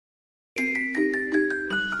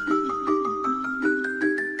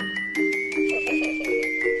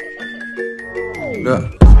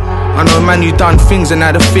I know a man who done things and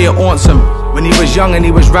now the fear haunts him. When he was young and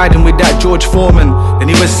he was riding with that George Foreman, then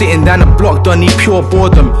he was sitting down the block done pure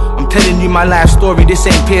boredom. I'm telling you my life story, this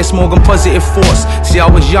ain't Piers Morgan positive thoughts. See, I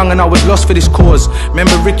was young and I was lost for this cause.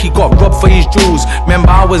 Remember Ricky got robbed for his jewels. Remember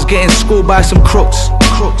I was getting schooled by some crooks.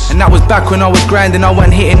 And that was back when I was grinding, I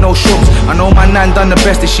wasn't hitting no shooks. I know my nan done the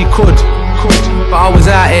best that she could. But I was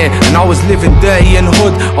out here and I was living dirty and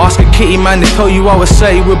hood. Ask a kitty man to tell you I was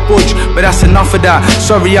 30 with Budge. But that's enough of that.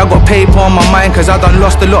 Sorry I got paper on my mind, cause I done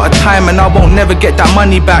lost a lot of time and I won't never get that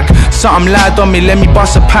money back. Something lied on me, let me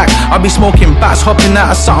bust a pack. I be smoking bats, hopping out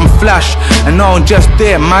of something flash. And I don't just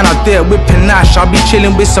dare, man, I dare with panache. I be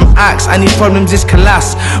chilling with some axe, any problems is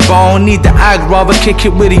collapse. But I don't need the ag, rather kick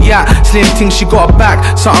it with a yacht. Slim thing she got a back,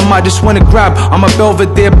 something I just wanna grab. I'm a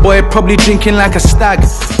Belvedere boy, probably drinking like a stag.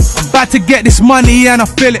 I'm about to get this money and I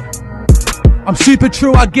feel it. I'm super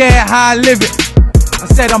true, I get it how I live it. I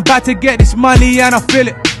said I'm about to get this money and I feel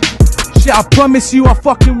it. Shit, I promise you I'm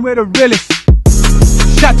fucking with the realest.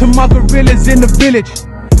 Shout to my gorillas in the village.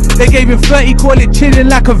 They gave him 30, call it chilling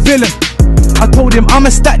like a villain. I told him I'ma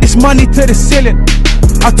stack this money to the ceiling.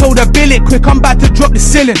 I told her bill it quick, I'm about to drop the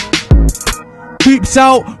ceiling. Hoops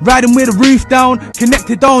out, riding with the roof down.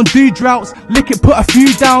 Connected on do droughts, lick it, put a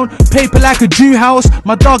few down. Paper like a Jew house,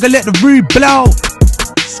 my dog let the roof blow.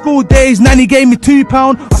 School days, nanny gave me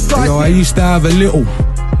 £2. Yo, I used to have a little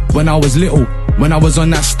when I was little. When I was on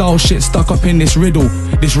that style shit, stuck up in this riddle.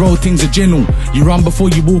 This road thing's a ginnel. You run before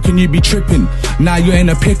you walk and you be tripping. Now you're in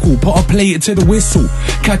a pickle, Potter play it to the whistle.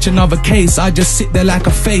 Catch another case, I just sit there like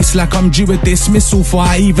a face, like I'm due a dismissal before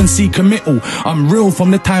I even see committal. I'm real from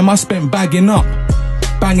the time I spent bagging up.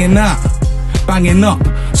 Banging that, banging up.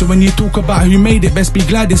 So when you talk about who made it, best be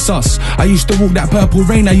glad it's us. I used to walk that purple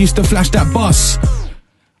rain, I used to flash that bus.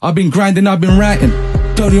 I've been grinding, I've been writing.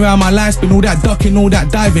 Told you how my life's been, all that ducking, all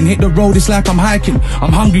that diving. Hit the road, it's like I'm hiking.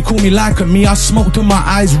 I'm hungry, call me like me. I smoke till my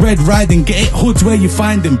eyes red, riding. Get it, hoods where you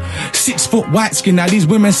find them. 6 foot white skin, now these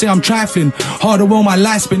women say I'm trifling. Harder all my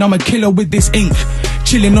life's been, I'm a killer with this ink.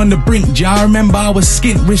 Chilling on the brink, yeah, I remember I was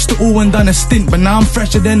skint. Risked it all and done a stint, but now I'm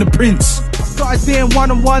fresher than the prince. Started doing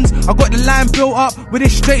one-on-ones, I got the line built up. With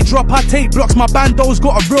this straight drop, I take blocks. My bando's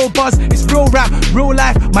got a real buzz. It's real rap, real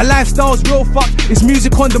life, my lifestyle's real fuck. It's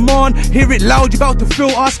music on demand, hear it loud, you about to feel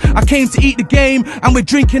us. I came to eat the game, and we're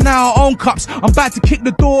drinking out our own cups. I'm about to kick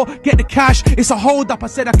the door, get the cash, it's a hold up. I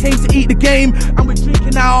said I came to eat the game, and we're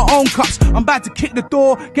drinking out our own cups. I'm about to kick the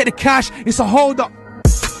door, get the cash, it's a hold up.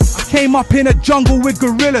 I came up in a jungle with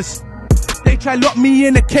gorillas. They try lock me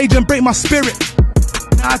in a cage and break my spirit.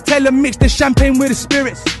 Now I tell them mix the champagne with the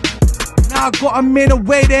spirits. Now I got them in a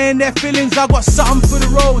way, they in their feelings. I got something for the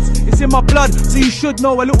roads, it's in my blood, so you should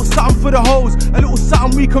know. A little something for the hoes, a little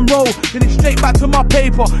something we can roll. Then it's straight back to my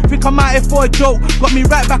paper, think I'm out here for a joke. Got me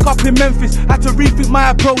right back up in Memphis, had to rethink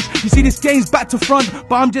my approach. You see this game's back to front,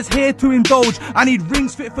 but I'm just here to indulge. I need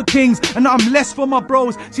rings fit for kings, and I'm less for my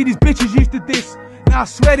bros. See these bitches used to diss, now I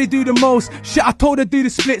swear they do the most. Shit, I told her do the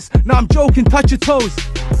splits, now I'm joking, touch your toes.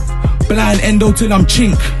 Blind endo till I'm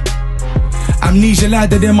chink. Amnesia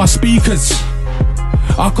louder than my speakers.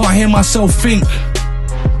 I can't hear myself think.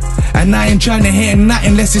 And I ain't trying to hear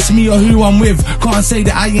nothing unless it's me or who I'm with. Can't say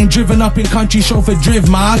that I ain't driven up in country chauffeur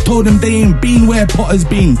driv. I told them they ain't been where Potter's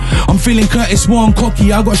been. I'm feeling Curtis Warren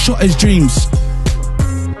cocky, I got shotter's dreams.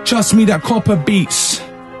 Trust me, that copper beats.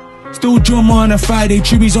 Still drama on a Friday,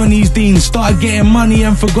 Chewy's on these deans. Started getting money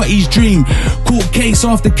and forgot his dream. Court case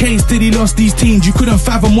after case till he lost these teams. You couldn't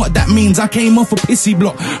fathom what that means. I came off a pissy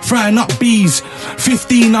block, frying up bees.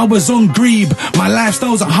 15, I was on greeb. My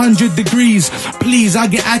lifestyle's 100 degrees. Please, I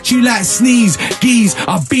get at you like sneeze. Geese,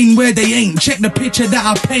 I've been where they ain't. Check the picture that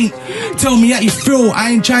I paint. Tell me how you feel,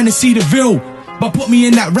 I ain't trying to see the veil. But put me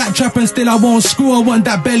in that rat trap and still I won't screw. I want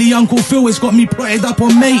that belly Uncle Phil, it's got me plotted up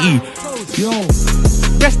on matey. Yo.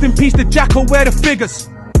 Rest in peace, the jackal, wear the figures.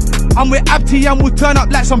 I'm with Abti and we'll turn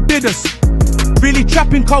up like some bidders. Really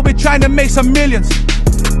trapping cause we're trying to make some millions.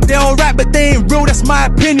 They're alright but they ain't real, that's my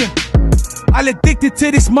opinion. I'll addicted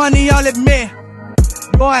to this money, I'll admit.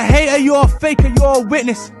 You're a hater, you're a faker, you're a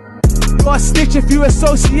witness. You're a snitch if you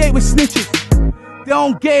associate with snitches. They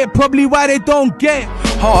don't get it, probably why they don't get it.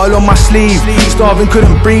 Heart all on my sleeve, starving,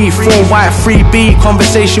 couldn't breathe. 4 white, 3 beat,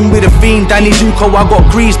 conversation with a fiend. Danny Zuko, I got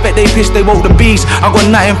grease, bet they pissed they woke the beast. I got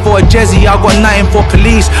nothing for a Jezzy, I got nothing for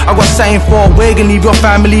police. I got something for a wig and leave your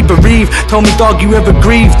family bereaved. Told me dog, you ever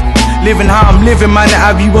grieved? Living how I'm living, man, I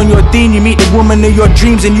have you on your dean. You meet the woman of your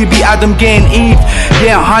dreams and you be Adam getting Eve.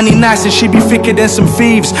 Yeah, honey nice and she be thicker than some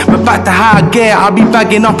thieves. But back to how I get, I'll be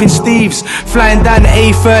bagging up in Steve's. Flying down the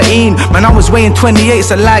A13, man, I was weighing 28,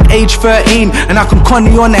 so like age 13. And I can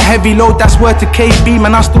conny on a heavy load, that's worth to KB.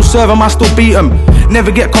 Man, I still serve them, I still beat them. Never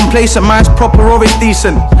get complacent, man, it's proper or it's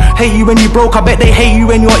decent. Hate you when you broke, I bet they hate you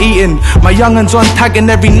when you're eating. My youngun's on tag and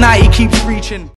every night he keeps reaching.